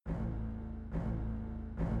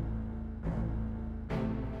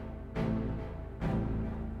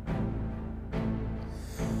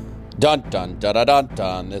Dun dun dun dun dun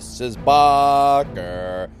dun. This is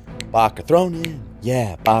Bakker. Bakker thrown in.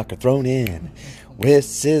 Yeah, Bakker thrown in.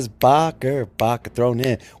 This is Bakker. Bakker thrown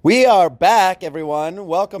in. We are back, everyone.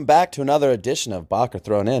 Welcome back to another edition of Bakker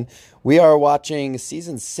Thrown In. We are watching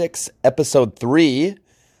Season 6, Episode 3,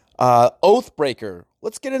 Oathbreaker.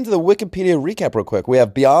 Let's get into the Wikipedia recap real quick. We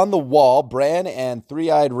have Beyond the Wall. Bran and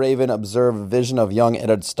Three-Eyed Raven observe a vision of young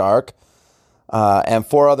Eddard Stark. And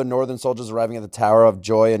 4 other northern soldiers arriving at the Tower of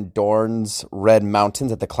Joy in Dorne's Red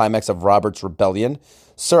Mountains at the climax of Robert's Rebellion.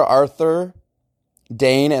 Sir Arthur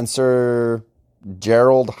Dane and Sir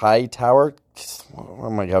Gerald Hightower. Oh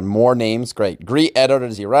my god, more names. Great. Greet Eddard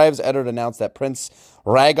as he arrives. Eddard announced that Prince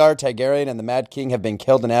Rhaegar Targaryen and the Mad King have been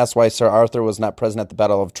killed and asks why Sir Arthur was not present at the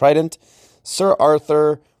Battle of Trident. Sir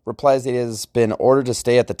Arthur replies that he has been ordered to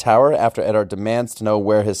stay at the tower. After Eddard demands to know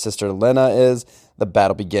where his sister Lena is, the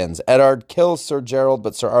battle begins. Eddard kills Sir Gerald,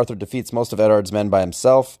 but Sir Arthur defeats most of Eddard's men by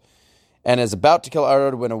himself and is about to kill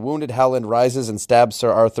Eddard when a wounded Howland rises and stabs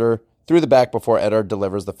Sir Arthur through the back before Eddard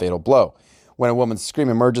delivers the fatal blow. When a woman's scream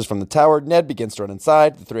emerges from the tower, Ned begins to run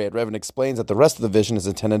inside. The Three-Eyed Raven explains that the rest of the vision is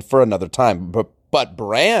intended for another time, but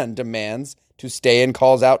Bran demands to stay and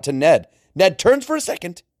calls out to Ned. Ned turns for a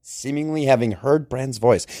second, seemingly having heard Bran's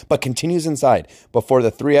voice, but continues inside before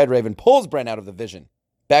the Three-Eyed Raven pulls Bran out of the vision.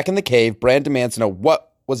 Back in the cave, Bran demands to know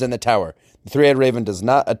what was in the tower. The Three-Eyed Raven does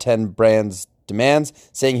not attend Bran's demands,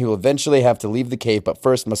 saying he will eventually have to leave the cave, but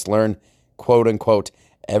first must learn, quote-unquote,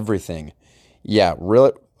 everything. Yeah,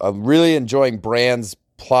 really enjoying Bran's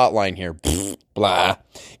plotline here. Blah.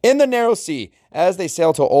 In the Narrow Sea, as they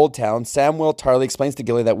sail to Old Town, Samwell Tarly explains to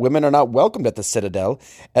Gilly that women are not welcomed at the Citadel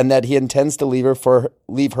and that he intends to leave her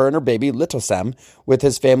and her baby, Little Sam, with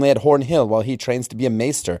his family at Horn Hill while he trains to be a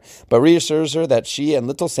maester, but reassures her that she and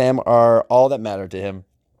Little Sam are all that matter to him.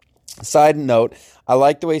 Side note, I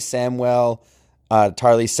like the way Samwell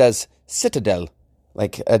Tarly says Citadel. I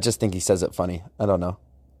just think he says it funny. I don't know.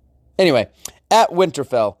 Anyway, at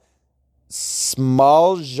Winterfell,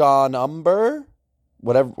 Smaljamber,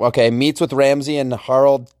 whatever, okay, meets with Ramsay and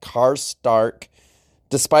Harald Karstark.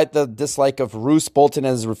 Despite the dislike of Roose Bolton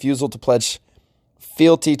and his refusal to pledge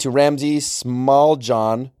fealty to Ramsay,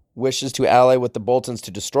 Smaljan wishes to ally with the Boltons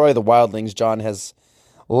to destroy the wildlings Jon has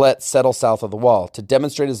let settle south of the wall. To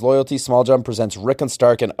demonstrate his loyalty, Smaljan presents Rickon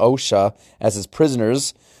Stark and Osha as his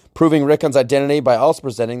prisoners, proving Rickon's identity by also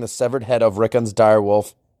presenting the severed head of Rickon's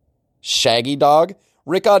direwolf, Shaggy Dog.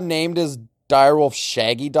 Rickon named his direwolf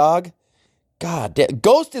Shaggy Dog. God damn.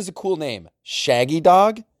 Ghost is a cool name. Shaggy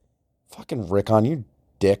Dog? Fucking Rickon, you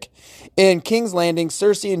dick. In King's Landing,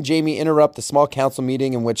 Cersei and Jaime interrupt the small council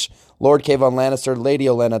meeting in which Lord Kayvon Lannister, Lady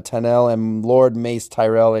Olenna Tyrell, and Lord Mace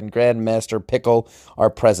Tyrell and Grand Master Pickle are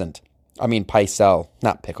present. I mean Pycelle,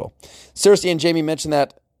 not Pickle. Cersei and Jaime mention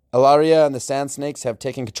that Ellaria and the Sand Snakes have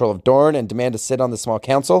taken control of Dorne and demand to sit on the small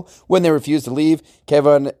council. When they refuse to leave,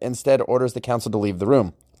 Kayvon instead orders the council to leave the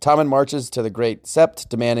room. Tommen marches to the Great Sept,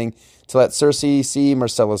 demanding to let Cersei see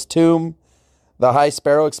Myrcella's tomb. The High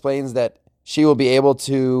Sparrow explains that she will be able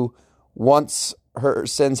to once her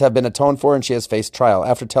sins have been atoned for and she has faced trial.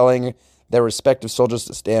 After telling their respective soldiers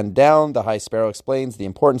to stand down, the High Sparrow explains the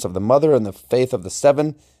importance of the mother and the faith of the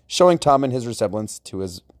Seven, showing Tommen his resemblance to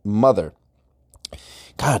his mother.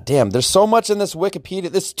 God damn, there's so much in this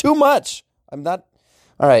Wikipedia. This is too much. I'm not...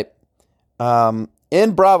 All right.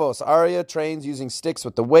 In Bravos, Arya trains using sticks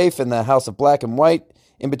with the waif in the House of Black and White.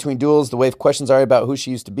 In between duels, the waif questions Arya about who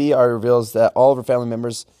she used to be. Arya reveals that all of her family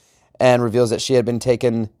members and reveals that she had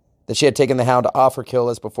taken the Hound off her kill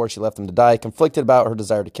list before she left him to die. Conflicted about her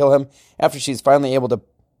desire to kill him. After she's finally able to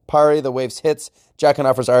parry the waif's hits, Jaqen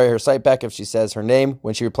offers Arya her sight back if she says her name.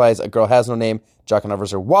 When she replies, a girl has no name, Jaqen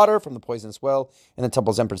offers her water from the poisonous well in the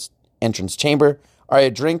temple's entrance chamber.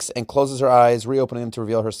 Arya drinks and closes her eyes, reopening them to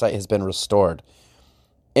reveal her sight has been restored.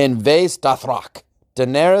 In Vaes Dothrak,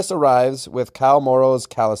 Daenerys arrives with Khal Moro's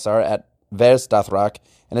Khalasar at Vaes Dothrak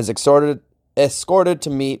and is escorted to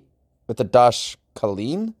meet with the Dash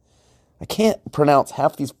Khaleen. I can't pronounce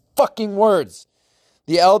half these fucking words.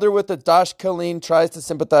 The elder with the Dash Khaleen tries to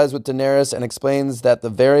sympathize with Daenerys and explains that the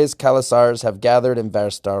various Khalasars have gathered in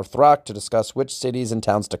Vaes Dothrak to discuss which cities and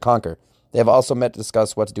towns to conquer. They have also met to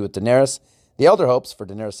discuss what to do with Daenerys. The elder hopes, for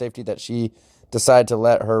Daenerys' safety, that she decide to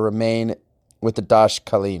let her remain with the Dash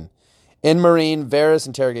Khaleen. In Meereen, Varys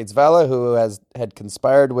interrogates Vala, who had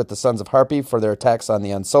conspired with the Sons of Harpy for their attacks on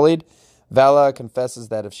the Unsullied. Vala confesses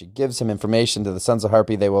that if she gives him information to the Sons of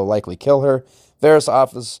Harpy, they will likely kill her. Varys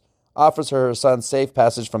offers her son safe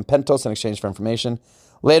passage from Pentos in exchange for information.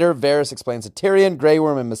 Later, Varys explains to Tyrion, Grey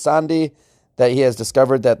Worm, and Missandei that he has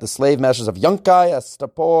discovered that the slave masters of Yunkai,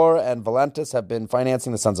 Astapor, and Volantis have been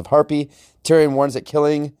financing the Sons of Harpy. Tyrion warns that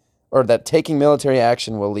killing or that taking military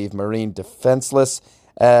action will leave Meereen defenseless,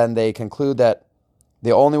 and they conclude that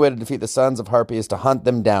the only way to defeat the Sons of Harpy is to hunt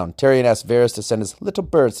them down. Tyrion asks Varys to send his little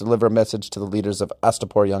birds to deliver a message to the leaders of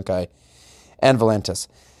Astapor, Yunkai, and Volantis.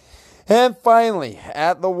 And finally,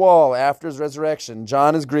 at the wall, after his resurrection,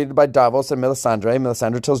 Jon is greeted by Davos and Melisandre.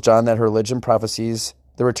 Melisandre tells Jon that her religion prophesies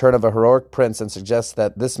the return of a heroic prince and suggests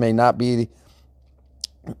that this may not be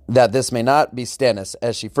Stannis,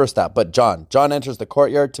 as she first thought, but Jon. Jon enters the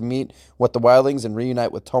courtyard to meet with the wildlings and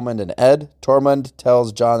reunite with Tormund and Ed. Tormund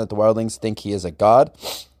tells Jon that the wildlings think he is a god.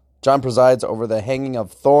 Jon presides over the hanging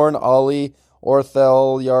of Thorne, Ollie,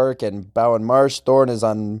 Orthel, Yark, and Bowen Marsh. Thorne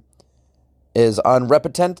is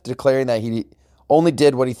unrepentant, declaring that he only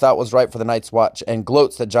did what he thought was right for the Night's Watch, and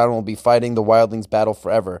gloats that Jon will be fighting the wildlings' battle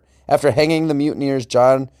forever. After hanging the mutineers,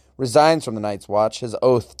 Jon resigns from the Night's Watch, his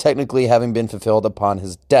oath technically having been fulfilled upon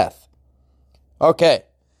his death. Okay,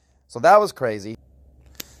 so that was crazy.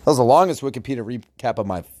 That was the longest Wikipedia recap of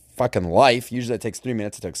my fucking life. Usually it takes 3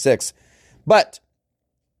 minutes, it took 6. But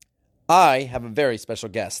I have a very special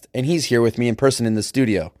guest, and he's here with me in person in the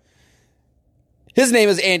studio. His name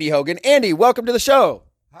is Andy Hogan. Andy, welcome to the show.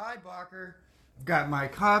 Hi, Barker. I've got my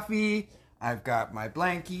coffee. I've got my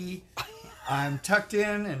blankie. I'm tucked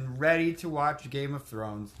in and ready to watch Game of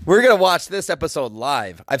Thrones. We're going to watch this episode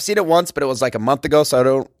live. I've seen it once, but it was like a month ago,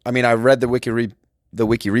 so I read the wiki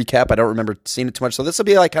recap. I don't remember seeing it too much. So this will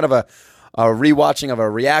be like kind of a rewatching of a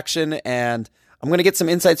reaction, and I'm going to get some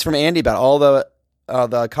insights from Andy about all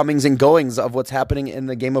the comings and goings of what's happening in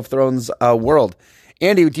the Game of Thrones world.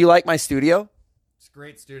 Andy, do you like my studio? It's a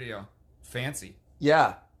great studio. Fancy.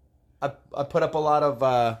 Yeah. I put up a lot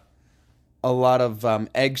of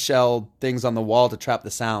eggshell things on the wall to trap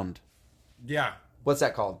the sound. Yeah. What's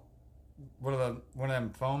that called? One of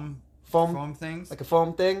them foam things? Like a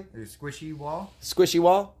foam thing? A squishy wall? Squishy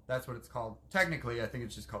wall? That's what it's called. Technically, I think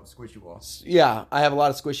it's just called squishy wall. Yeah, I have a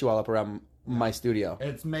lot of squishy wall up around my studio.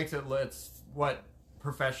 It's what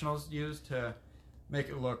professionals use to make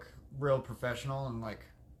it look real professional and like,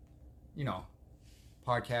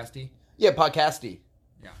 podcasty. Yeah, podcasty.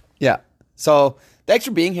 Yeah. Yeah. So, thanks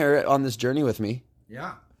for being here on this journey with me.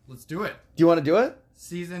 Yeah, let's do it. Do you want to do it?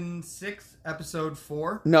 Season 6, episode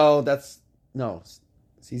 4? No.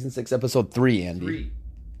 Season 6, episode 3, Andy. 3.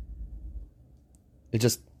 It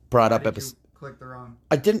just brought up episode. Click the wrong.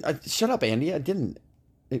 I didn't. Shut up, Andy. I didn't.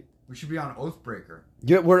 We should be on Oathbreaker.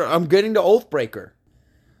 Yeah, I'm getting to Oathbreaker.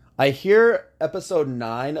 I hear episode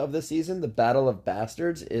 9 of the season, The Battle of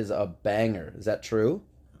Bastards, is a banger. Is that true?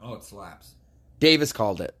 Oh, it slaps. Davis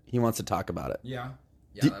called it. He wants to talk about it. Yeah.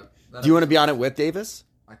 Do you want to be on it with Davis?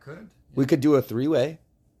 I could. Yeah. We could do a 3-way.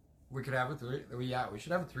 We could have a 3. Yeah, we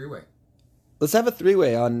should have a 3-way. Let's have a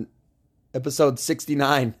 3-way on episode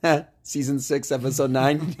 69. Season 6, episode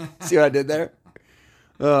 9. See what I did there?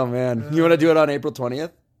 Oh, man. You want to do it on April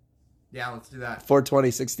 20th? Yeah, let's do that.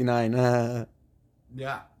 4/20/69.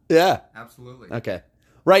 Yeah. Yeah. Absolutely. Okay.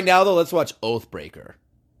 Right now, though, let's watch Oathbreaker.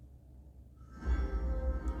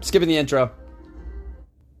 Skipping the intro.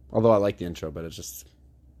 Although I like the intro, but it's just...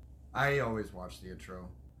 I always watch the intro.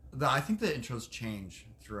 I think the intros change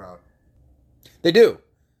throughout. They do.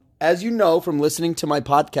 As you know from listening to my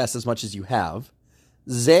podcast as much as you have,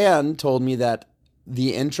 Zan told me that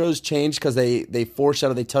the intros change because they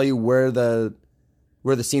foreshadow, they tell you where the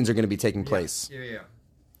scenes are going to be taking place. Yeah.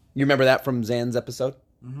 You remember that from Zan's episode?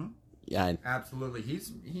 Mm-hmm. Yeah. Absolutely.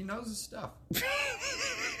 He knows his stuff.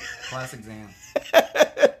 Classic Zan.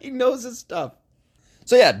 He knows his stuff.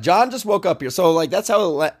 So yeah, Jon just woke up here. So like that's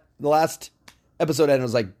how the last episode ended. It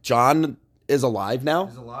was like, Jon is alive now?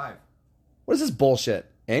 He's alive. What is this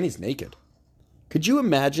bullshit? And he's naked. Could you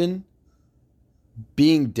imagine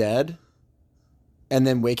being dead and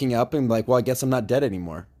then waking up and like, well, I guess I'm not dead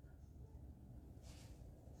anymore?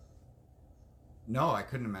 No, I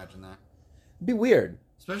couldn't imagine that. It'd be weird.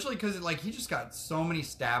 Especially because he just got so many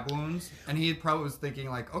stab wounds, and he probably was thinking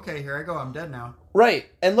like, okay, here I go, I'm dead now. Right.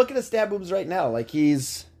 And look at his stab wounds right now. Like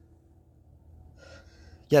he's...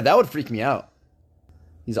 Yeah, that would freak me out.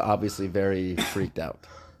 He's obviously very freaked out.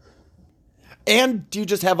 And do you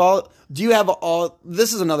have all...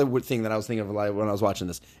 This is another thing that I was thinking of when I was watching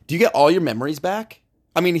this. Do you get all your memories back?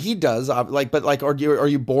 I mean, he does. But are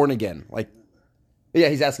you born again? Like, yeah,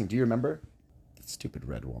 he's asking, do you remember? That stupid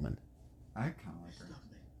red woman. I kind of like her.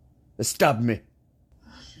 Stop me.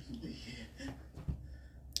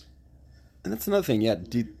 And that's another thing, yeah.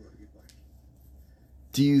 Do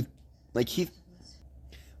you like he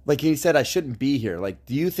said I shouldn't be here. Like,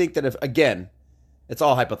 do you think that if, again, it's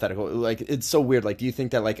all hypothetical. Like, it's so weird. Like, do you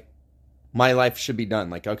think that like my life should be done?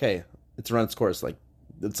 Like, okay, it's run its course. Like,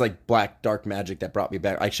 it's like black dark magic that brought me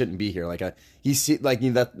back. I shouldn't be here. Like you see, like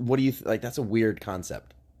that. What do you like? That's a weird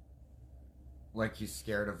concept. Like he's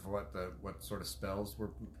scared of what sort of spells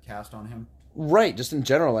were cast on him. Right. Just in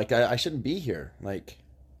general, like I shouldn't be here. Like.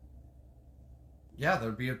 Yeah, that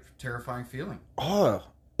would be a terrifying feeling. Oh,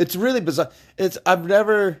 it's really bizarre. I've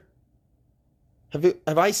never.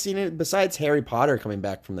 Have I seen it besides Harry Potter coming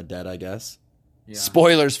back from the dead? I guess. Yeah.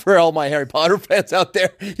 Spoilers for all my Harry Potter fans out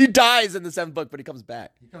there. He dies in the 7th book, but he comes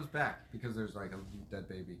back. He comes back because there's like a dead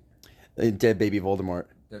baby. A dead baby Voldemort.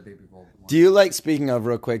 Dead baby Voldemort. Do you like, speaking of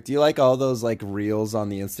real quick, do you like all those like reels on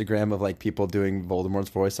the Instagram of like people doing Voldemort's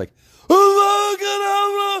voice? Like,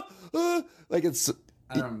 like it's.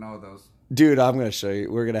 I don't know those. Dude, I'm going to show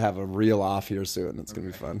you. We're going to have a reel off here soon. It's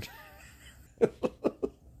going to be fun.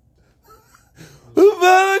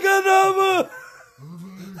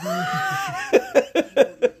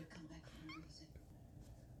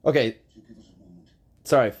 Okay.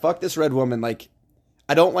 Sorry, fuck this red woman. Like,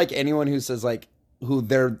 I don't like anyone who says like who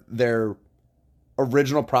their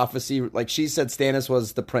original prophecy. Like she said, Stannis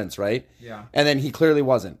was the prince, right? Yeah. And then he clearly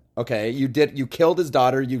wasn't. Okay, you killed his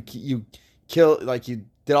daughter. You killed you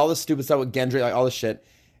did all this stupid stuff with Gendry, like all this shit.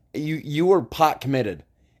 You were pot committed.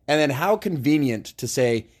 And then how convenient to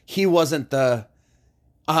say he wasn't the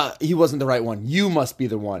right one. You must be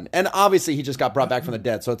the one. And obviously he just got brought back from the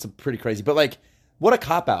dead, so it's pretty crazy. But like, what a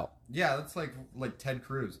cop out. Yeah, that's like Ted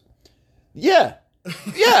Cruz. Yeah.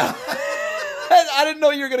 Yeah. I didn't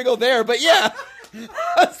know you were gonna go there, but yeah.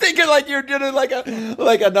 I was thinking like you're doing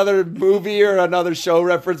like another movie or another show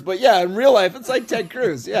reference, but yeah, in real life it's like Ted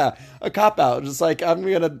Cruz. Yeah. A cop out. Just like my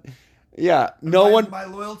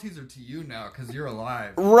loyalties are to you now because you're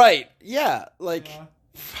alive. Right. Yeah. Like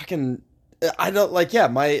fucking I don't like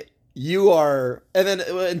you are, and then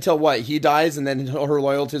until what? He dies, and then her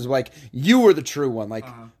loyalties are like, you were the true one. Like,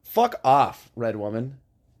 fuck off, red woman.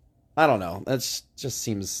 I don't know. That just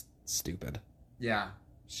seems stupid. Yeah.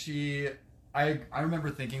 I remember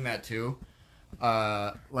thinking that too.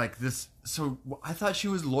 Like this, so I thought she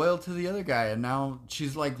was loyal to the other guy, and now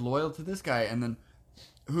she's like loyal to this guy, and then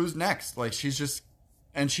who's next? Like, she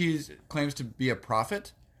claims to be a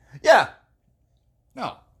prophet? Yeah.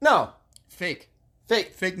 No. Fake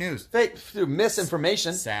news. Fake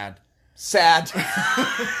misinformation. Sad. Sad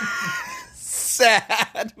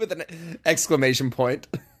with an exclamation point.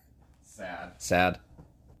 Sad.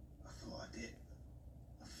 I thought I did.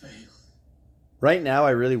 I failed. Right now,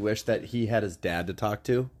 I really wish that he had his dad to talk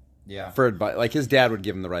to. Yeah. For advice. Like, his dad would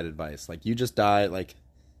give him the right advice. Like, you just died. Like,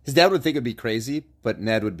 his dad would think it'd be crazy, but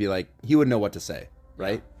Ned would be like, he would know what to say.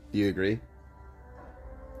 Right? Do you agree?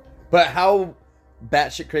 But how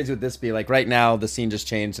batshit crazy would this be? Like, right now, the scene just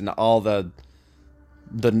changed, and all the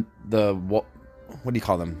what do you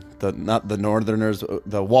call them? Not the Northerners,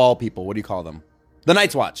 the Wall people. What do you call them? The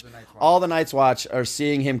Night's Watch. All the Night's Watch are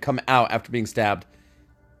seeing him come out after being stabbed.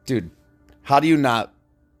 Dude, how do you not?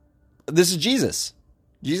 This is Jesus.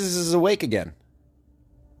 Jesus is awake again.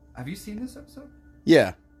 Have you seen this episode?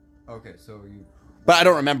 Yeah. Okay, so you. But I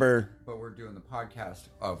don't remember. But we're doing the podcast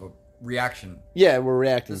of a reaction. Yeah, we're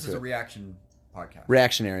reacting to it. This is a reaction podcast.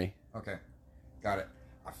 Reactionary. Okay, got it.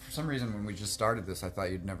 For some reason, when we just started this, I thought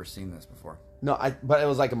you'd never seen this before. No, but it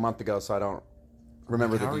was like a month ago, so I don't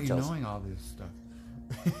remember the details. How are you knowing all this stuff?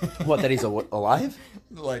 What, that he's alive?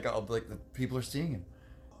 Like the people are seeing him.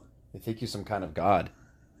 They think you're some kind of god.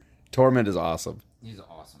 Torment is awesome. He's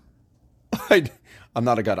awesome. I'm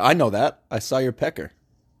not a god. I know that. I saw your pecker.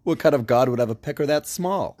 What kind of god would have a pecker that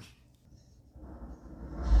small?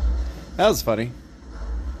 That was funny.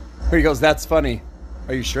 Here he goes, that's funny.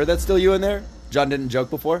 Are you sure that's still you in there? John didn't joke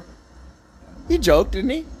before? He joked,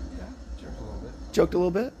 didn't he? Yeah, joked a little bit. Joked a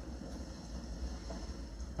little bit?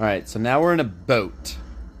 Alright, so now we're in a boat.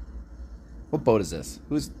 What boat is this?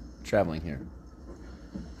 Who's traveling here?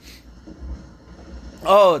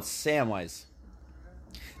 Oh, it's Samwise.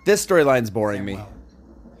 This storyline's boring me.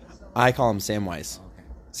 I call him Samwise. Okay.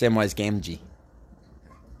 Samwise Gamgee.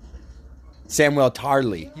 Samuel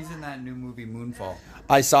Tarly. He's in that new movie Moonfall.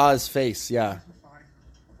 I saw his face, yeah.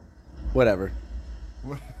 Whatever.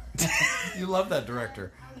 You love that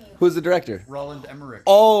director. Who's the director? Roland Emmerich.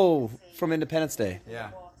 Oh, from Independence Day. Yeah.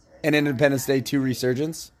 And Independence Day 2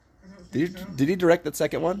 Resurgence? Did he direct that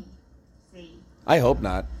second one? I hope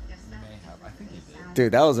not. He may have. I think he did.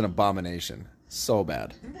 Dude, that was an abomination. So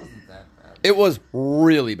bad. It wasn't that bad. It was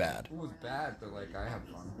really bad. It was bad, but like I had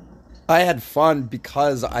fun. I had fun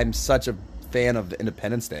because I'm such a fan of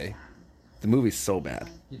Independence Day. The movie's so bad.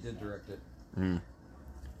 He did direct it.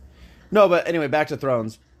 No, but anyway, back to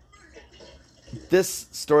Thrones. This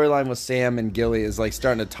storyline with Sam and Gilly is like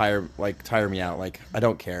starting to tire me out. Like, I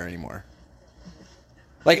don't care anymore.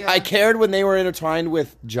 Like, Yeah. I cared when they were intertwined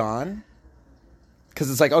with John. Because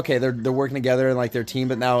it's like, okay, they're working together and like their team,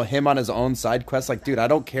 but now him on his own side quest, like, dude, I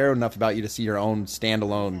don't care enough about you to see your own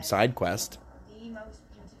standalone side quest.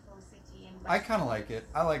 I kind of like it.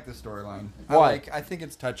 I like the storyline. Why? I think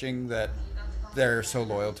it's touching that they're so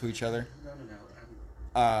loyal to each other.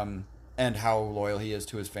 And how loyal he is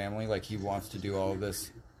to his family. Like, he wants to do all of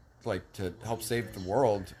this, like, to help save the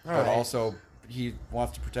world, but right. also he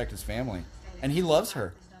wants to protect his family. And he loves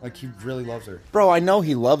her. Like, he really loves her. Bro, I know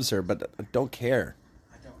he loves her, but I don't care.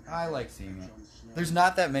 I like seeing it. There's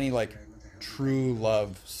not that many, like, true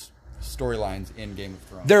love storylines in Game of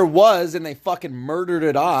Thrones. There was, and they fucking murdered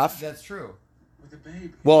it off. That's true. With a baby.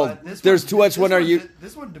 Well, But this there's one- too much. this When are you?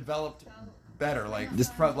 This one developed better. Like, This-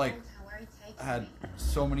 had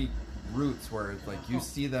so many roots where, like, you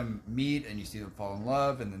see them meet and you see them fall in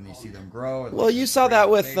love and then you see them grow. And, Well, like, you saw that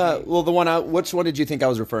with baby. the one. Which one did you think I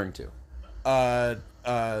was referring to?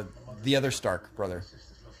 The other Stark brother.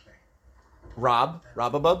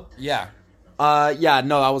 Robabub? Yeah. Yeah,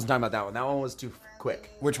 no, I wasn't talking about that one. That one was too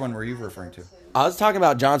quick. Which one were you referring to? I was talking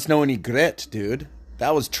about Jon Snow and Ygritte, dude.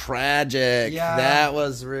 That was tragic. Yeah. That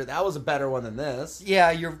was a better one than this.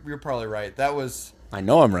 Yeah, you're probably right. That was I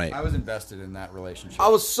know I'm right. I was invested in that relationship. I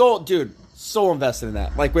was so invested in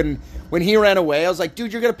that. Like when he ran away, I was like,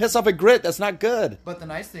 dude, you're gonna piss off Ygritte. That's not good. But the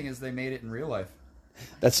nice thing is they made it in real life.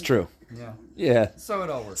 That's true. Yeah. Yeah. So it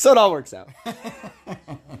all works. So it all works out.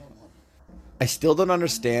 I still don't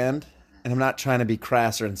understand, and I'm not trying to be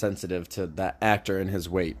crass or insensitive to that actor and his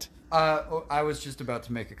weight. I was just about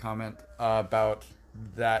to make a comment about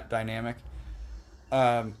that dynamic.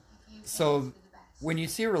 So when you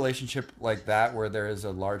see a relationship like that where there is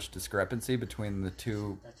a large discrepancy between their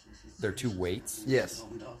two weights, Yes.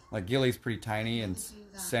 like Gilly's pretty tiny and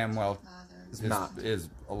Samwell is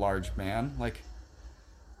a large man. Like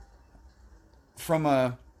from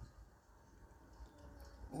the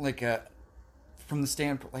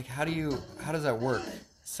standpoint, like how does that work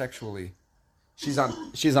sexually? She's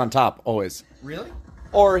on top always. Really?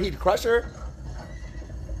 Or he'd crush her.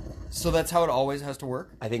 So that's how it always has to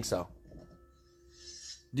work? I think so.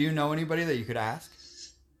 Do you know anybody that you could ask?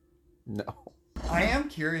 No. I am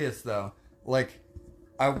curious though. Like,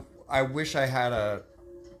 I wish I had a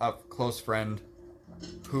close friend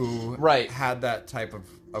who had that type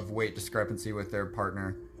of weight discrepancy with their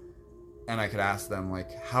partner, and I could ask them,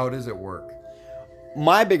 like, how does it work?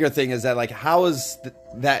 My bigger thing is that, like, how is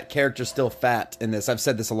that character still fat in this? I've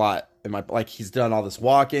said this a lot in my, like, he's done all this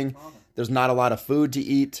walking. There's not a lot of food to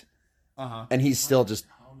eat, and he's still just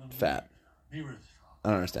fat. I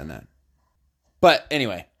don't understand that. But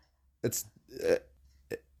anyway, that's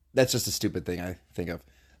just a stupid thing I think of.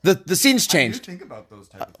 The scenes changed. I do think about those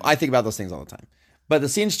type of things. I think about those things all the time. But the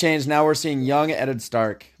scenes changed. Now we're seeing young Eddard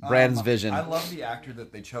Stark, Bran's vision. I love the actor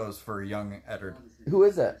that they chose for young Eddard. Who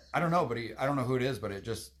is that? I don't know, but I don't know who it is, but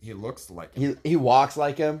he looks like him. He walks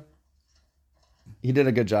like him. He did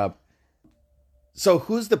a good job. So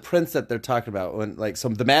who's the prince that they're talking about? So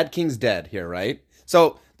the Mad King's dead here, right?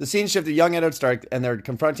 So the scene shifted, young Eddard Stark, and they're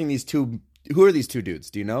confronting these two. Who are these two dudes?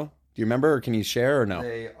 Do you know? Do you remember, or can you share, or no?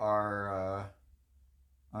 They are,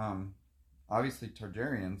 obviously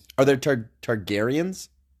Targaryens. Are they Targaryens?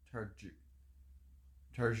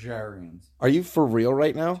 Targaryens. Are you for real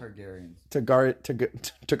right now? Targaryens.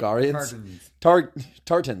 Targaryens?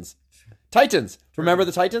 Tartans. Titans. Remember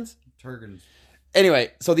the Titans? Targans.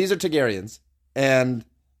 Anyway, so these are Targaryens, and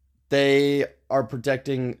they are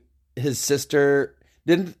protecting his sister.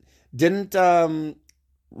 Didn't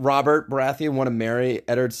Robert Baratheon want to marry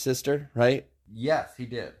Eddard's sister, right? Yes, he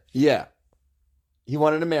did. Yeah. He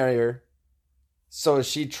wanted to marry her. So is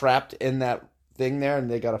she trapped in that thing there, and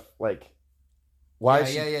they gotta, like, why?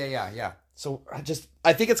 Yeah. So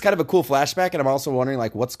I think it's kind of a cool flashback, and I'm also wondering,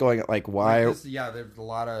 like, what's going, like, why? there's a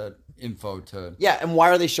lot of info to. Yeah, and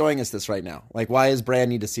why are they showing us this right now? Like, why does Bran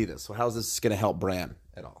need to see this? So how is this going to help Bran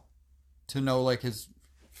at all? To know, like, his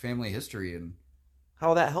family history, and How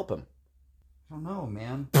will that help him? I don't know,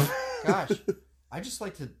 man. Gosh, I just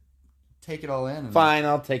like to take it all in. And... Fine,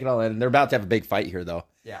 I'll take it all in. They're about to have a big fight here, though.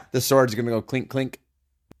 Yeah. The sword's going to go clink, clink.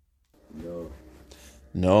 No.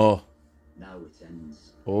 No. Now it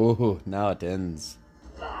ends. Oh, now it ends.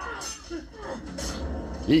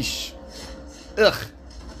 Yeesh. Ugh.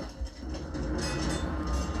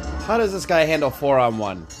 How does this guy handle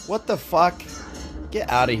 4-on-1? What the fuck? Get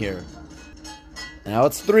out of here. Now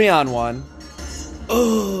it's 3-on-1.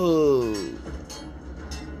 Oh.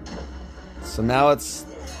 So now it's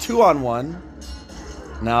 2-on-1.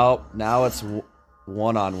 Now it's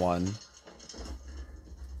 1-on-1.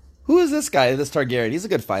 Who is this guy, this Targaryen? He's a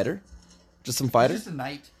good fighter. Just some fighters? Just a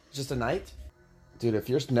knight. Just a knight? Dude, if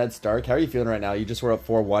you're Ned Stark, how are you feeling right now? You just were up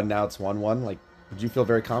 4-1, now it's 1-1. Like, would you feel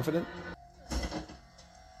very confident?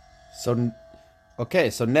 So,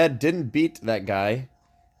 okay, so Ned didn't beat that guy.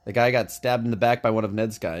 The guy got stabbed in the back by one of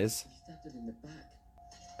Ned's guys. He stabbed him in the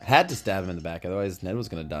back. Had to stab him in the back, otherwise Ned was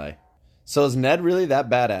going to die. So is Ned really that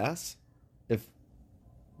badass?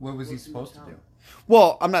 What was he supposed to do?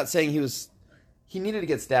 Well, I'm not saying he needed to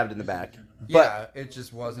get stabbed in the back. But Yeah, it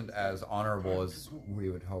just wasn't as honorable as we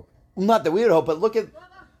would hope. not that we would hope,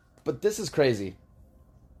 but this is crazy.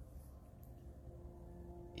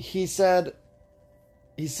 He said,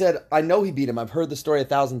 I know he beat him. I've heard the story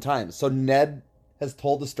 1,000 times. So Ned has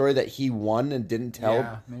told the story that he won and didn't tell.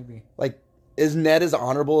 Yeah, maybe. Like, is Ned as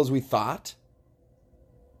honorable as we thought?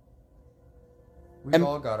 We've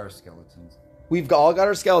all got our skeletons. We've all got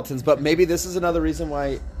our skeletons, but maybe this is another reason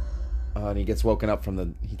why... and he gets woken up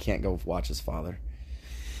from he can't go watch his father.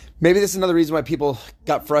 Maybe this is another reason why people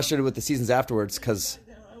got frustrated with the seasons afterwards, because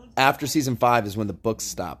after season 5 is when the books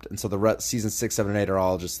stopped. And so the season 6, 7, and 8 are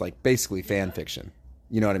all just like basically fan fiction.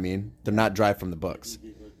 You know what I mean? They're not derived from the books.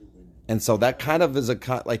 And so that kind of is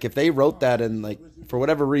like, if they wrote that and like, for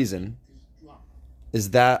whatever reason,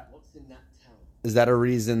 is that a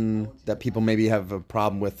reason that people maybe have a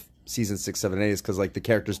problem with season 6, 7, and 8 is because like the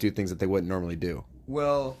characters do things that they wouldn't normally do?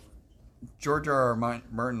 Well, George R. R.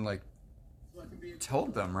 Martin like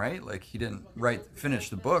told them, right? Like he didn't finish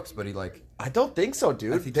the books, but he like I don't think so,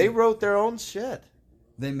 dude. They wrote their own shit.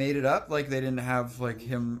 they made it up. Like they didn't have like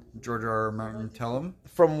George R. R. Martin tell them.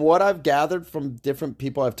 From what I've gathered from different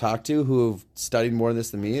people I've talked to who've studied more of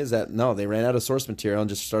this than me, is that no, they ran out of source material and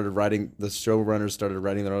just started writing. The showrunners started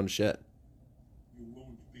writing their own shit.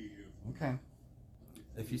 Okay,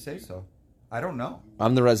 if you say so. I don't know.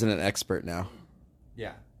 I'm the resident expert now.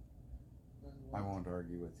 Yeah, I won't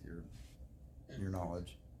argue with your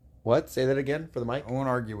knowledge. What? Say that again for the mic. I won't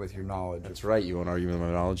argue with your knowledge. That's right. You won't argue with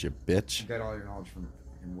my knowledge, you bitch. You got all your knowledge from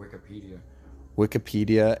Wikipedia.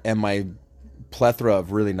 Wikipedia and my plethora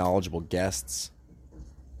of really knowledgeable guests.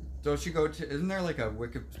 Don't you go to? Isn't there like a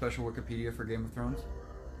special Wikipedia for Game of Thrones?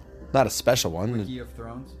 Not a special one. Wiki of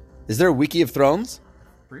Thrones. Is there a Wiki of Thrones?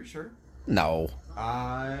 Pretty sure. No.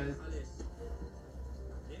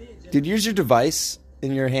 Dude, Dude, use your device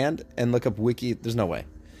in your hand and look up Wiki. There's no way.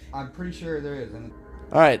 I'm pretty sure there is. And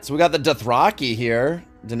All right, so we got the Dothraki here.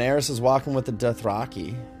 Daenerys is walking with the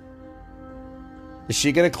Dothraki. Is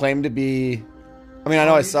she going to claim to be... I mean, I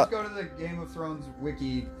know I saw... Just go to the Game of Thrones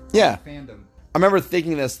wiki Yeah. fandom. I remember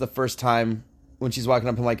thinking this the first time when she's walking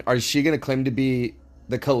up. I'm like, is she going to claim to be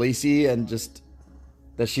the Khaleesi and just...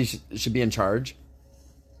 that she should be in charge?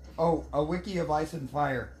 Oh, a wiki of Ice and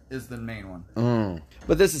Fire is the main one.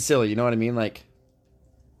 But this is silly, you know what I mean? Like,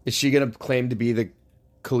 is she going to claim to be the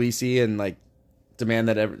Khaleesi and, like, demand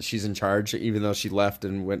that she's in charge, even though she left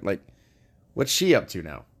and went, like... What's she up to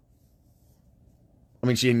now? I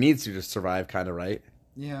mean, she needs to just survive, kind of, right?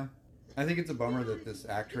 Yeah. I think it's a bummer that this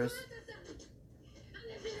actress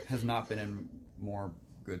has not been in more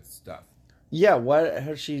good stuff. Yeah, what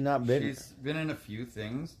has she not been? She's been in a few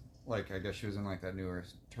things. Like, I guess she was in, like, that newer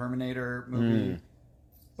Terminator movie.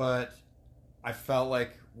 But I felt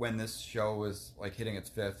like when this show was, like, hitting its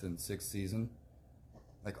 5th and 6th season,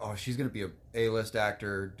 like, oh, she's going to be a A-list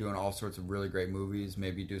actor doing all sorts of really great movies,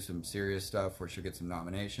 maybe do some serious stuff where she'll get some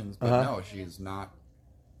nominations. But no, she's not,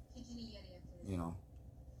 you know,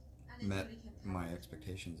 met my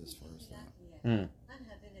expectations as far as that.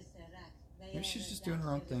 Maybe she's just doing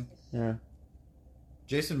her own thing. Yeah.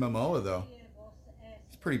 Jason Momoa, though,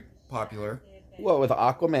 he's pretty popular. What, with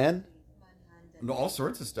Aquaman? All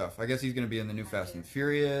sorts of stuff. I guess he's going to be in the new Fast and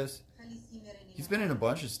Furious. He's been in a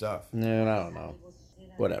bunch of stuff. No, I don't know.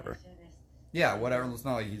 Whatever. Yeah, whatever. It's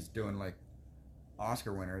not like he's doing, like,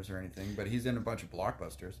 Oscar winners or anything, but he's in a bunch of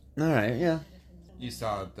blockbusters. All right, yeah. You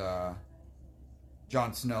saw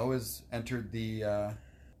Jon Snow has entered the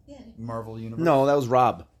Marvel universe. No, that was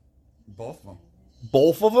Rob. Both of them.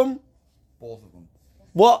 Both of them? Both of them.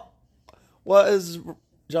 What is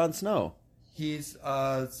Jon Snow? He's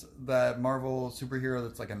that Marvel superhero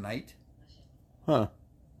that's like a knight. Huh.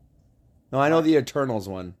 No, I know the Eternals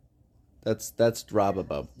one. That's Rob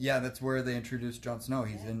above. Yeah, that's where they introduced Jon Snow.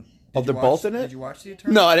 He's in. Oh, they're both in it? Did you watch the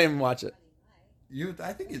Eternals? No, I didn't watch it.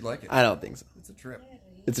 I think you'd like it. I don't think so. It's a trip.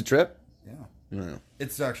 It's a trip? Yeah. No.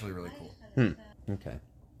 It's actually really cool. Okay.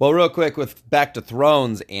 Well, real quick, with Back to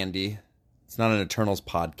Thrones, Andy. It's not an Eternals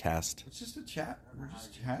podcast. It's just a chat. We're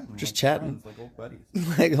just chatting. Just like chatting. friends, like old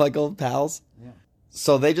buddies. like old pals? Yeah.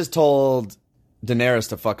 So they just told Daenerys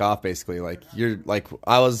to fuck off, basically. Like, you're, like,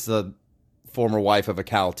 I was the former wife of a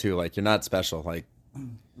Cal, too. Like, you're not special. Like,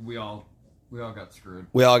 We all We all got screwed.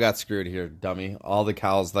 We all got screwed here, dummy. All the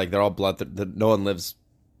cows, like, they're all blood. No one lives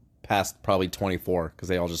past probably 24 because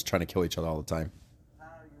they all just trying to kill each other all the time.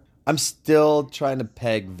 I'm still trying to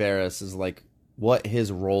peg Varys as, like, what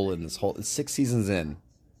his role in this whole... 6 seasons in.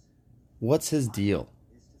 What's his deal?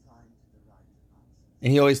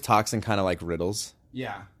 And he always talks in kind of like riddles.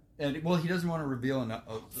 Yeah. And, well, he doesn't want to reveal enough.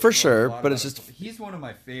 For sure, but it's just... He's one of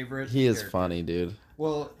my favorite He is characters. funny, dude.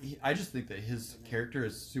 Well, I just think that his character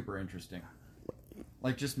is super interesting.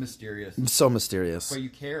 Like, just mysterious. So mysterious. But you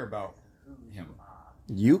care about him.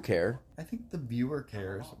 You care? I think the viewer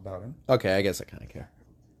cares about him. Okay, I guess I kind of care.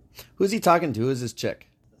 Who's he talking to? Who's this chick?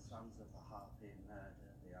 The sons of the Harpy murder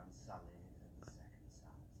the Unsullied and the second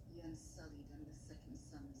son. The Unsullied and the second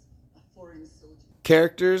sons, a foreign soldier,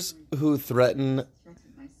 Characters who threaten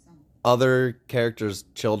threatened my son. other characters'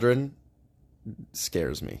 children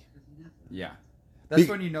scares me. Yeah. That's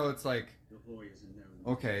when you know it's like, The boy is a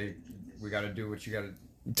known. okay, we got to do what you got to.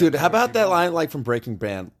 Dude, how about that line like from Breaking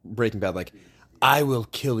Bad, like, I will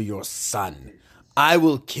kill your son. I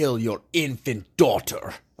will kill your infant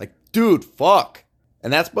daughter. Like, dude, fuck.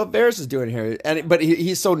 And that's what Varys is doing here. But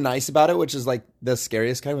he's so nice about it, which is like the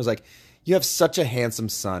scariest kind. Was like, you have such a handsome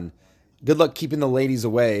son. Good luck keeping the ladies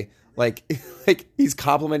away. Like, like he's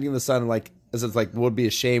complimenting the son, like, as it's like, would be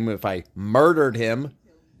a shame if I murdered him.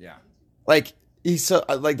 Yeah. Like, he's so,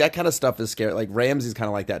 like, that kind of stuff is scary. Like, Ramsay's kind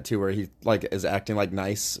of like that too, where he like is acting like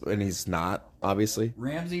nice and he's not, obviously.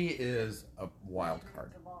 Ramsay is a wild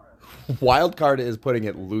card. Wild card is putting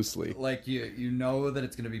it loosely. Like, you know that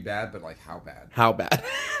it's going to be bad, but, like, how bad? How bad?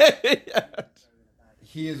 Yeah.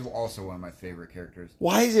 He is also one of my favorite characters.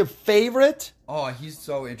 Why is he a favorite? Oh, he's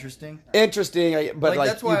so interesting. Interesting, but like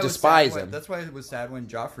that's why you I was despise sad him. That's why it was sad when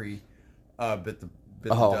Joffrey bit the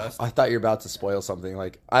Oh, dust. I thought you were about to spoil something.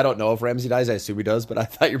 Like, I don't know if Ramsay dies. I assume he does, but I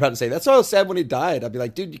thought you were about to say that's why I was sad when he died. I'd be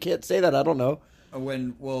like, dude, you can't say that. I don't know.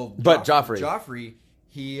 But Joffrey,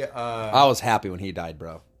 he. I was happy when he died,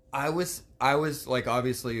 bro. I was like,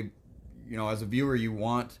 obviously, you know, as a viewer, you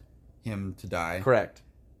want him to die. Correct.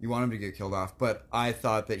 You want him to get killed off, but I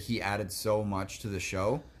thought that he added so much to the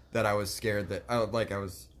show that I was scared that I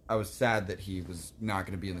was sad that he was not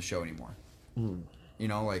going to be in the show anymore. You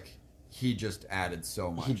know, like, he just added so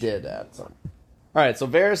much. He did add some. All right, so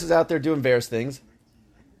Varys is out there doing Varys things,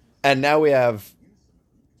 and now we have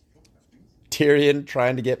Tyrion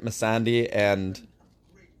trying to get Missandei and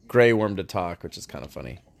Grey Worm to talk, which is kind of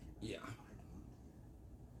funny. Yeah,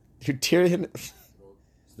 Dude, Tyrion. it's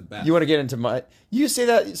the best. You want to get into my... You say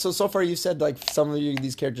that... So far you said, like, some of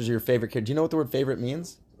these characters are your favorite characters. Do you know what the word favorite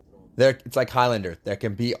means? It's like Highlander. There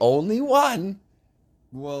can be only one.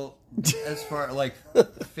 Well, as far, like,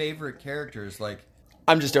 favorite characters, like...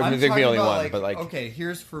 I'm just joking. There can be only one, like, but, like... Okay,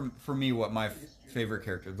 here's for me what my favorite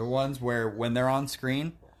character... The ones where, when they're on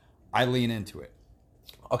screen, I lean into it.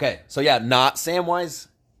 Okay, so yeah, not Samwise.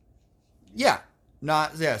 Yeah.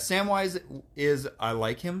 Samwise is... I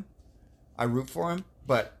like him. I root for him.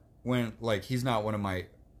 But when, like, he's not one of my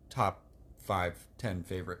top 5, 10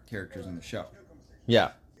 favorite characters in the show.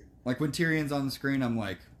 Yeah. Like, when Tyrion's on the screen, I'm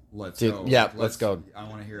like, let's Dude, go. yeah, Like, let's go. I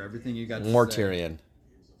want to hear everything you got to More say. Tyrion.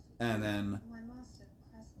 And then My master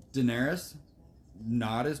present. Daenerys,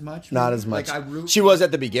 not as much. Not maybe. as much. Like, I root She was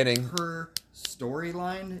at the beginning. her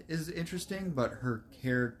storyline is interesting, but her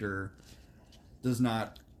character does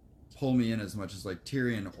not pull me in as much as, like,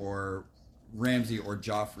 Tyrion or Ramsay or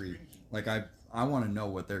Joffrey. Like, I want to know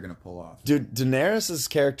what they're gonna pull off. Dude, Daenerys'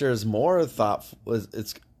 character is more thoughtful.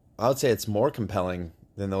 I would say it's more compelling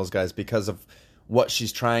than those guys because of what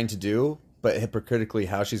she's trying to do, but hypocritically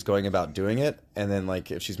how she's going about doing it. And then,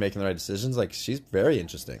 like, if she's making the right decisions, like, she's very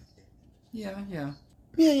interesting. Yeah.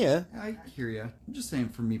 Yeah. I hear you. I'm just saying,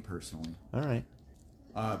 for me personally, All right.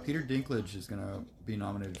 Peter Dinklage is gonna be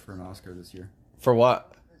nominated for an Oscar this year. For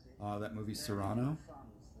what? That movie Serrano.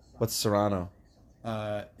 What's Serrano?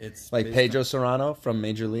 It's Like based Pedro Serrano from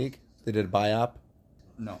Major League? They did a biop?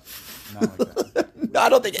 No, not like that. I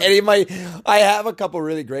don't think any of my... I have a couple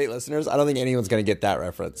really great listeners. I don't think anyone's going to get that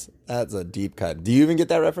reference. That's a deep cut. Do you even get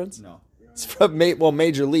that reference? No, It's from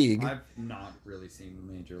Major League. I've not really seen the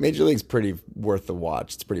Major League. Major League's pretty worth the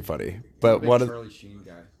watch. It's pretty funny. I'm a But big one of... Charlie Sheen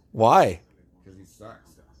guy Why? because he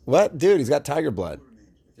sucks. What? Dude, he's got tiger blood.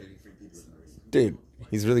 Dude,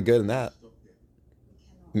 he's really good in that.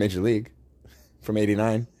 Major League. From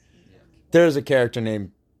 89. There's a character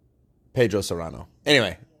named Pedro Serrano.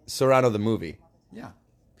 Anyway, Serrano the movie. Yeah,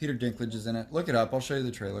 Peter Dinklage is in it. Look it up. I'll show you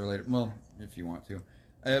the trailer later. Well, if you want to,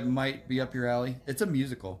 it might be up your alley. It's a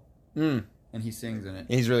musical, and he sings in it.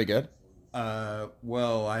 He's really good.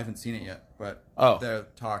 Well, I haven't seen it yet, but Oh. the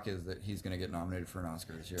talk is that he's going to get nominated for an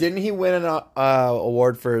Oscar this year. Didn't he win an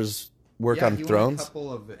award for his work on he won Thrones. a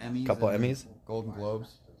couple of Emmys. Golden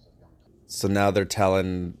Globes. So now they're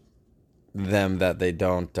telling them that they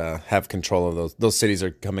don't have control of those. Those cities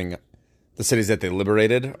are coming. The cities that they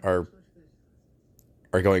liberated are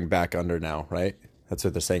going back under now, right? That's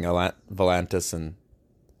what they're saying. Volantis and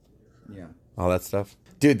Yeah. all that stuff.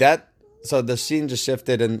 Dude, so the scene just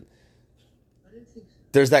shifted, and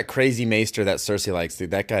there's that crazy maester that Cersei likes,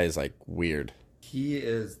 dude. That guy is like weird. He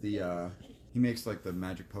is the he makes like the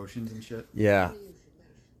magic potions and shit. Yeah.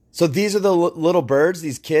 So these are the little birds,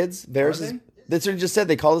 these kids. Are they? That's what you just said.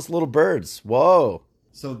 They call us little birds. Whoa.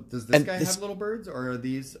 So does this And guy have little birds, or are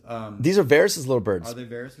these These are Varys' little birds. are they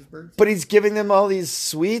Varys' birds? But he's giving them all these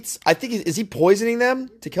sweets. I think is he poisoning them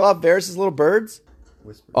to kill off Varys' little birds?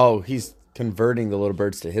 Whisper. Oh, he's converting the little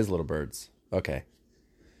birds to his little birds. Okay.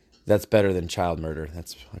 That's better than child murder.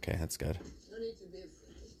 That's okay, that's good.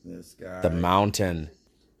 This guy. The Mountain.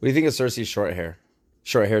 What do you think of Cersei's short hair?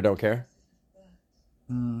 Short hair don't care?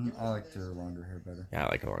 I liked her longer hair better. Yeah, I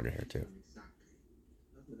like her longer hair too.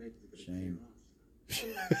 Shame.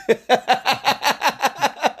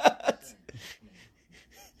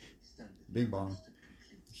 Bing bong.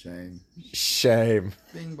 Shame. Shame.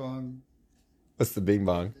 Bing bong. What's the bing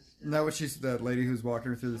bong? Isn't that what she's that lady who's walking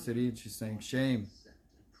her through the city and she's saying shame?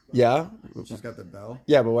 Yeah? She's got the bell.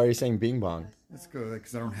 Yeah, but why are you saying bing bong? Let's go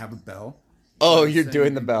because I don't have a bell. Oh, I'm you're saying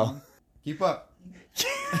doing the bing bell. bong. Keep up.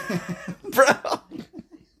 Bro.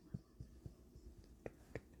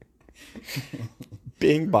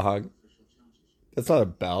 Bing bong. That's not a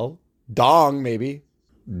bell. Dong, maybe.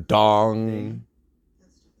 Dong.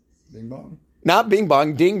 Bing bong. Not bing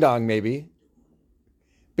bong. Ding dong, maybe.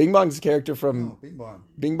 Bing bong's a character from Oh, bing bong.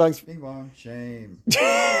 Bing bong's. Bing bong. Shame.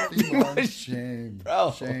 Bing bong. Shame.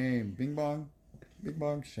 Bro. Shame. Bing bong. Bing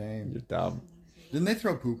bong. Shame. You're dumb. Didn't they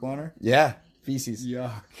throw poop on her? Yeah. Feces.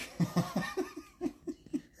 Yuck.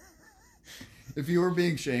 If you were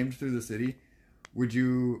being shamed through the city, would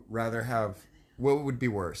you rather have... What would be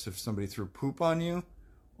worse? If somebody threw poop on you?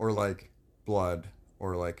 Or like blood?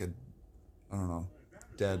 Or like I don't know,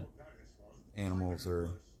 dead animals or...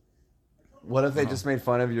 What if they just made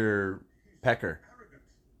fun of your pecker?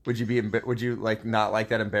 Would you like not like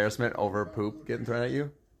that embarrassment over poop getting thrown at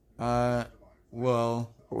you?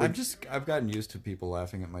 Well, I've gotten used to people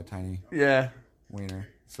laughing at my tiny Yeah. wiener.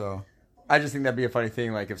 So I just think that'd be a funny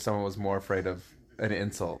thing, like if someone was more afraid of an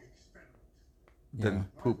insult than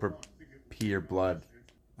poop or pee or blood.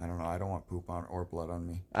 I don't know. I don't want poop on or blood on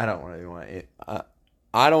me. I don't really want it.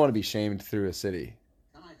 I don't want to be shamed through a city.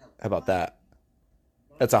 How about that?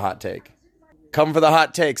 That's a hot take. Come for the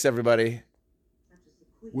hot takes, everybody.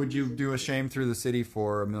 Would you do a shame through the city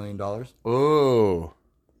for $1 million? Ooh.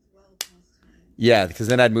 Yeah, because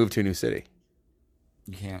then I'd move to a new city.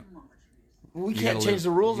 You can't. We You can't gotta change live- the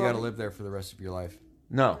rules You on got to it. live there for the rest of your life.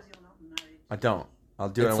 No, I don't. I'll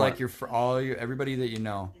do It's it. like you're for everybody that you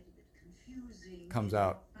know comes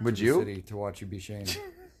out. Would to you? the city to watch you be shamed?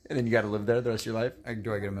 And then you got to live there the rest of your life?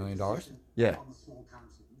 Do I get $1 million? Yeah.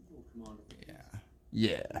 Yeah,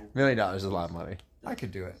 Yeah. $1 million is a lot of money. I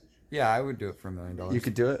could do it. Yeah, I would do it for $1 million. You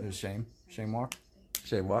could do it? It's a shame walk.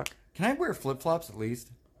 Shame walk? Can I wear flip flops at least?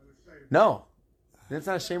 No. That's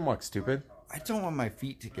not a shame walk, stupid. I don't want my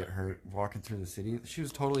feet to get hurt walking through the city. She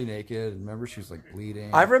was totally naked. Remember, she was like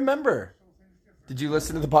bleeding. I remember. Did you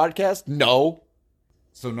listen to the podcast? No.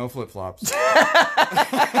 So no flip flops.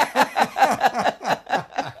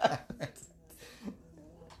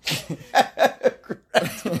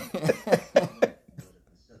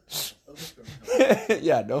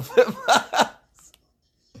 Yeah, no flip-flops.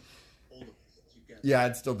 Yeah,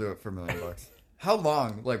 I'd still do it for $1 million. How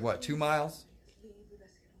long? Like what? 2 miles?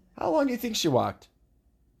 How long do you think she walked?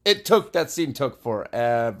 That scene took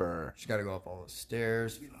forever. She got to go up all the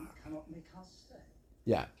stairs.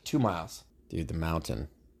 Yeah, 2 miles. Dude, the mountain.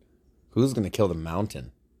 Who's going to kill the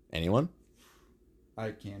mountain? Anyone?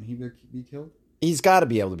 Can he be killed? He's got to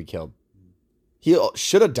be able to be killed. He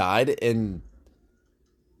should have died in...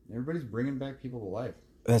 Everybody's bringing back people to life.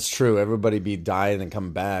 That's true. Everybody be dying and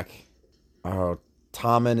come back. Oh,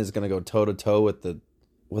 Tommen is going to go toe-to-toe with the...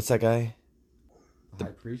 What's that guy? The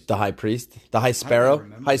high priest? The high priest? The high sparrow?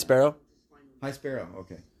 remember High that. sparrow? High Sparrow,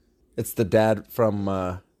 okay. It's the dad from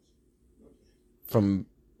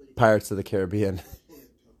Pirates of the Caribbean.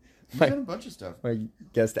 He's done a bunch of stuff. My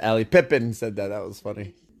guest Allie Pippin said that. That was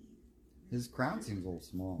funny. His crown seems a little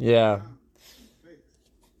small. Yeah.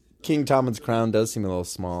 King Tommen's crown does seem a little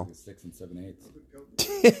small. 6 7/8.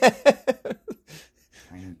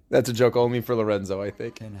 Tiny That's a joke only for Lorenzo, I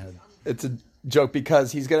think. pinhead. It's a joke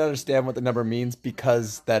because he's going to understand what the number means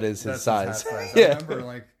because that is his That's size. his hat size. Yeah. I remember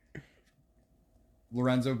like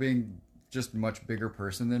Lorenzo being just much bigger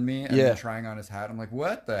person than me, and Yeah. then trying on his hat, I'm like,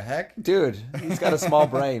 what the heck? Dude, he's got a small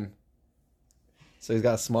brain. So he's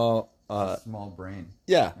got a small, Small brain.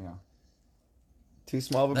 yeah, Yeah. too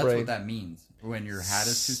small of a That's brain. what that means. When your hat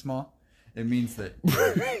is too small, it means that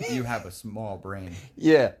you have a small brain.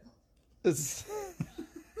 Yeah. It's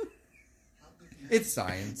It's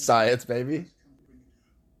science. science, baby.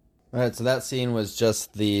 All right, so that scene was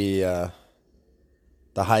just the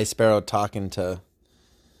High Sparrow talking to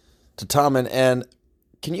Tommen, and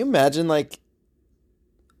can you imagine like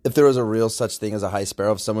if there was a real such thing as a High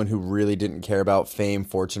Sparrow, of someone who really didn't care about fame,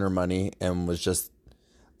 fortune, or money, and was just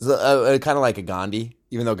kind of like a Gandhi,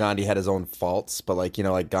 even though Gandhi had his own faults, but like, you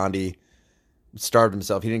know, like Gandhi starved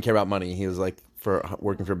himself. He didn't care about money. He was like for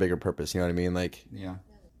working for a bigger purpose. You know what I mean? Like, Yeah.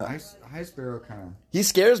 High Sparrow kind of... he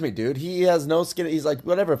scares me, dude. He has no skin. He's like,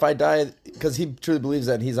 whatever, if I die, because he truly believes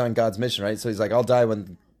that he's on God's mission, right? So he's like, I'll die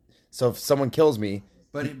when, so if someone kills me.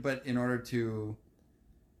 But in order to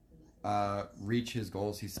reach his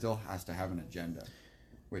goals, he still has to have an agenda,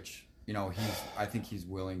 which, you know, I think he's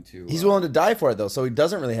willing to... He's willing to die for it, though, so he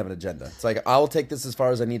doesn't really have an agenda. It's like, I'll take this as far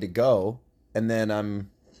as I need to go, and then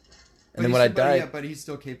when I die... Yeah, but he's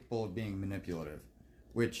still capable of being manipulative,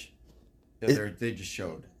 which they just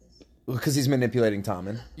showed. Because he's manipulating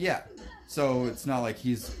Tommen. Yeah. So it's not like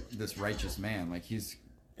he's this righteous man. Like, he's...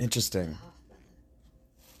 Interesting.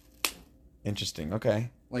 Okay.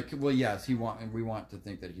 Like, well, yes, we want to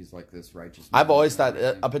think that he's like this righteous man. I've always thought,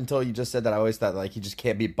 up until you just said that, I always thought, like, he just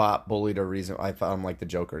can't be bought, bullied, or reason. I thought him like the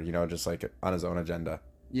Joker, you know, just like on his own agenda.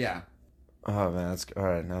 Yeah. Oh, man, that's... All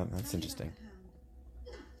right, no, that's interesting.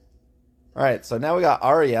 All right, so now we got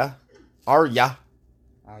Arya. Yeah.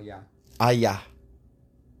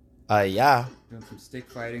 Yeah. Doing some stick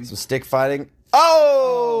fighting. Some stick fighting.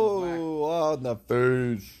 Oh, on the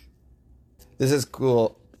face. This is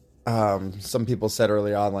cool. Some people said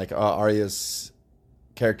early on, like, Arya's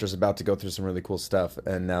character's about to go through some really cool stuff,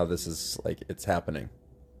 and now this is, like, it's happening.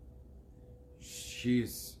 She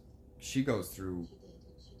goes through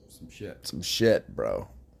some shit. Some shit, bro.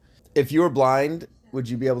 If you were blind, would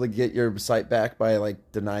you be able to get your sight back by,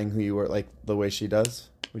 like, denying who you were, like, the way she does?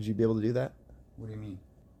 Would you be able to do that? What do you mean?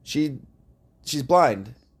 She's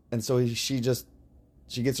blind, and so she gets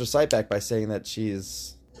her sight back by saying that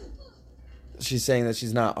she's saying that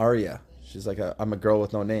she's not Arya. She's like, I'm a girl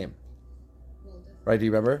with no name. Right? Do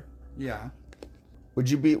you remember? Yeah. Wouldn't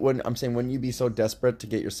you be so desperate to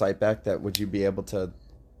get your sight back that would you be able to?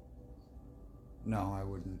 No, I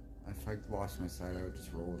wouldn't. If I lost my sight, I would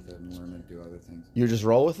just roll with it and learn to do other things. You just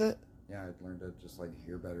roll with it? Yeah, I'd learn to just, like,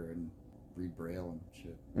 hear better and read Braille and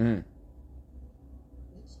shit. Mm.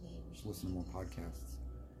 Just listen to more podcasts.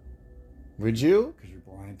 Would you? Because you're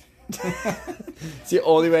blind. It's the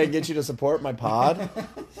only way I can get you to support my pod.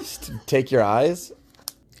 Just to take your eyes.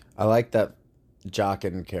 I like that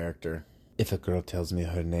Jockin character. If a girl tells me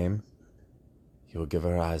her name, you will give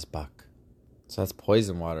her eyes back. So that's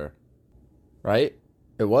poison water, right?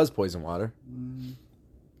 It was poison water.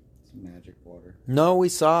 It's magic water. No, we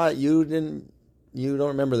saw it. You don't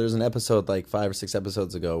remember. There's an episode like 5 or 6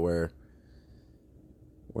 episodes ago where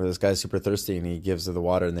this guy's super thirsty and he gives her the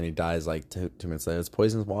water and then he dies like 2 minutes later. It's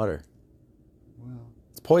poisonous water. Well,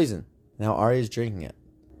 It's poison. Now Arya's drinking it.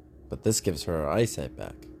 But this gives her her eyesight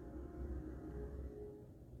back.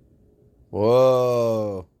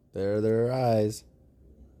 Whoa. There are her eyes.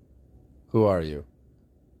 Who are you?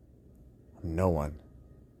 I'm no one.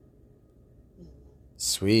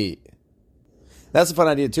 Sweet. That's a fun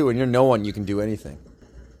idea too. When you're no one, you can do anything.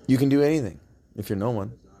 You can do anything if you're no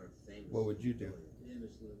one. what would you do?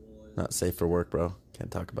 Not safe for work, bro.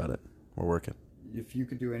 Can't talk about it. We're working. If you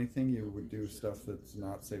could do anything, you would do stuff that's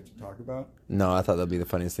not safe to talk about? No, I thought that'd be the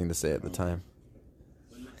funniest thing to say at the time.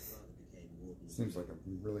 Seems like a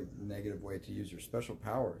really negative way to use your special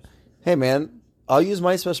powers. Hey, man, I'll use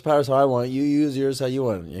my special powers how I want. You use yours how you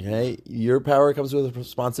want. Okay? Your power comes with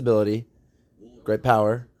responsibility. Great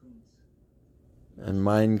power. And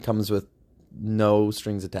mine comes with no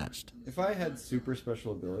strings attached. If I had super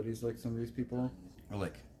special abilities like some of these people, or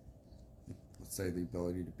like, let's say the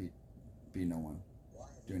ability to be no one,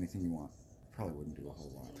 do anything you want, probably wouldn't do a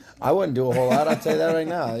whole lot. I wouldn't do a whole lot. I'll tell you that right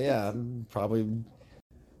now. Yeah, probably. All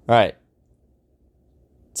right.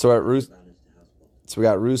 So we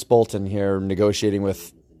got Roose Bolton here negotiating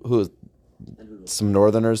with some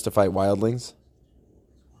Northerners to fight wildlings.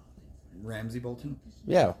 Ramsay Bolton?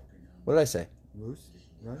 Yeah. What did I say? Roose?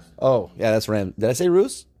 Oh, yeah, that's Ram. Did I say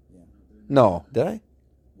Roose? Yeah. No, did I?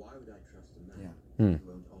 Why would I trust a man Yeah. who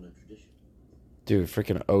won't honor tradition? Dude,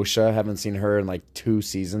 freaking OSHA. Haven't seen her in like 2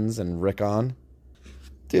 seasons, and Rick on.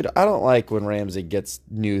 Dude, I don't like when Ramsay gets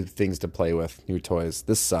new things to play with, new toys.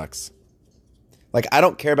 This sucks. Like, I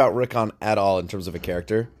don't care about Rickon at all in terms of a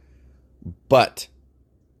character, but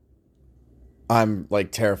I'm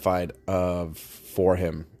like terrified for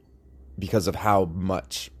him because of how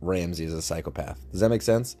much Ramsey is a psychopath. Does that make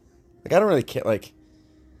sense? Like, I don't really care. Like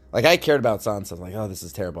I cared about Sansa. Like, oh, this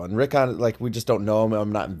is terrible. And Rickon, like, we just don't know him.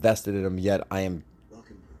 I'm not invested in him yet. I am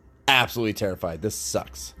absolutely terrified. This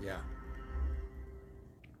sucks. Yeah.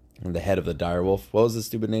 And the head of the direwolf. What was the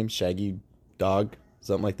stupid name? Shaggy Dog?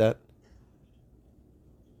 Something like that?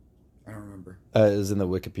 I don't remember. It was in the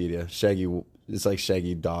Wikipedia. Shaggy. It's like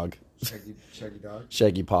Shaggy Dog. Shaggy dog?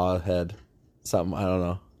 Shaggy Paw Head. Something. I don't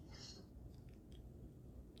know.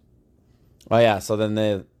 Oh, yeah. So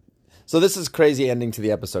this is crazy ending to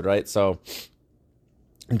the episode, right? So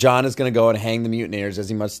Jon is going to go and hang the mutineers, as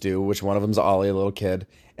he must do, which one of them's Ollie, a little kid.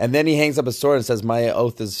 And then he hangs up his sword and says, my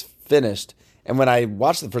oath is finished. And when I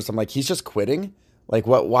watched it the first time, like, he's just quitting? Like,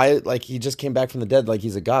 what? Why? Like, he just came back from the dead like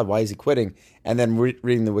he's a god. Why is he quitting? And then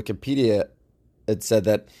reading the Wikipedia, it said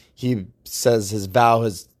that he says his vow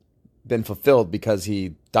has been fulfilled because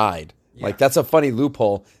he died. Yeah. Like, that's a funny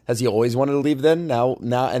loophole. Has he always wanted to leave then? Now,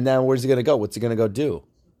 where's he going to go? What's he going to go do?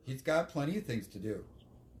 He's got plenty of things to do.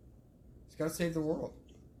 He's got to save the world.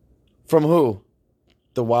 From who?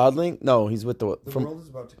 The Wildling? No, he's with the... The world is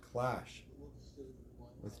about to clash.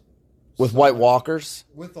 With White Walkers?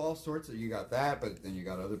 With all sorts of... You got that, but then you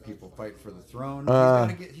got other people fight for the throne.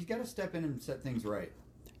 He's got to step in and set things right.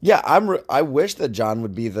 Yeah, I wish that Jon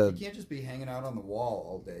would be the... He can't just be hanging out on the wall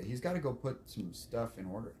all day. He's got to go put some stuff in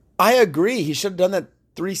order. I agree. He should have done that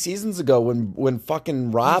 3 seasons ago when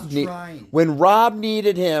fucking Rob... when Rob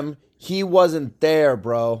needed him, he wasn't there,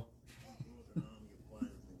 bro.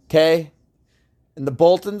 Okay? And the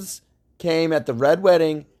Boltons came at the Red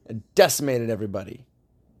Wedding and decimated everybody.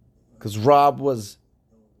 Because Rob was...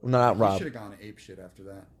 Not Rob. He should have gone apeshit after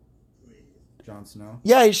that. Jon Snow?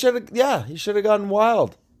 Yeah, he should have gone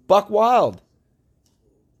wild. Buck wild.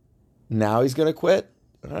 Now he's going to quit?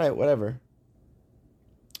 All right, whatever.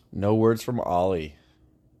 No words from Ollie.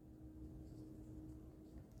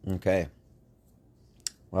 Okay.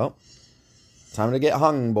 Well, time to get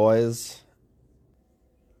hung, boys.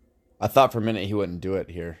 I thought for a minute he wouldn't do it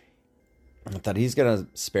here. I thought he's going to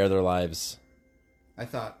spare their lives. I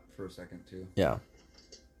thought for a second, too. Yeah.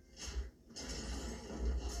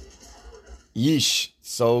 Yeesh.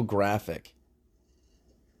 So graphic.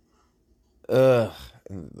 Ugh.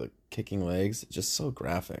 And the kicking legs. Just so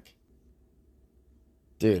graphic.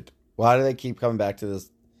 Dude, why do they keep coming back to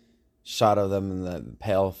this shot of them and the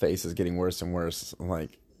pale face is getting worse and worse? I'm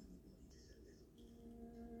like,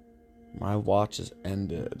 my watch is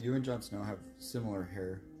ended. You and Jon Snow have similar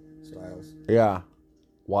hair styles. Yeah.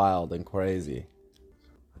 Wild and crazy.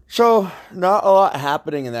 So, not a lot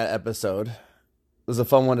happening in that episode. It was a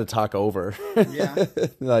fun one to talk over. Yeah.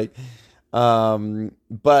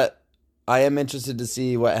 But I am interested to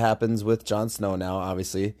see what happens with Jon Snow now,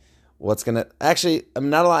 obviously. Actually,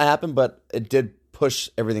 not a lot happened, but it did push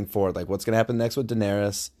everything forward. Like, what's going to happen next with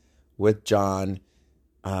Daenerys, with Jon.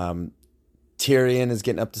 Tyrion is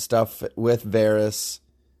getting up to stuff with Varys.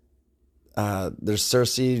 There's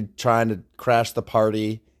Cersei trying to crash the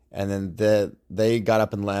party, and then they got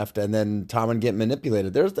up and left, and then Tommen get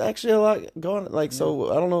manipulated. There's actually a lot going. Like,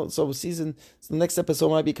 so I don't know. So the next episode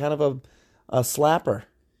might be kind of a slapper.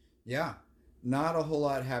 Yeah, not a whole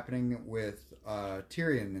lot happening with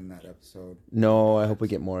Tyrion in that episode. No, I hope we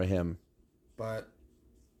get more of him. But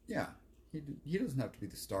yeah, he doesn't have to be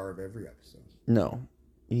the star of every episode. No,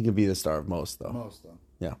 he can be the star of most, though. Most, though.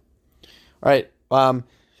 Yeah. All right.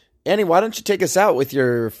 Annie, why don't you take us out with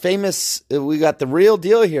your famous... we got the real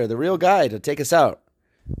deal here, the real guy to take us out.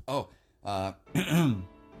 Oh,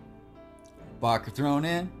 Barker thrown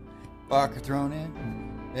in. Barker thrown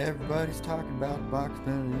in. Everybody's talking about Barker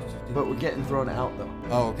thrown in. But we're getting thrown out, though.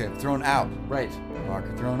 Oh, okay. Thrown out. Right.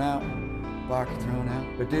 Barker thrown out. Barker thrown out.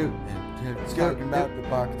 But dude, it's talking about the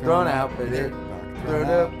Barker thrown out. But dude, thrown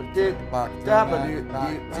out. But dude, stop it, dude.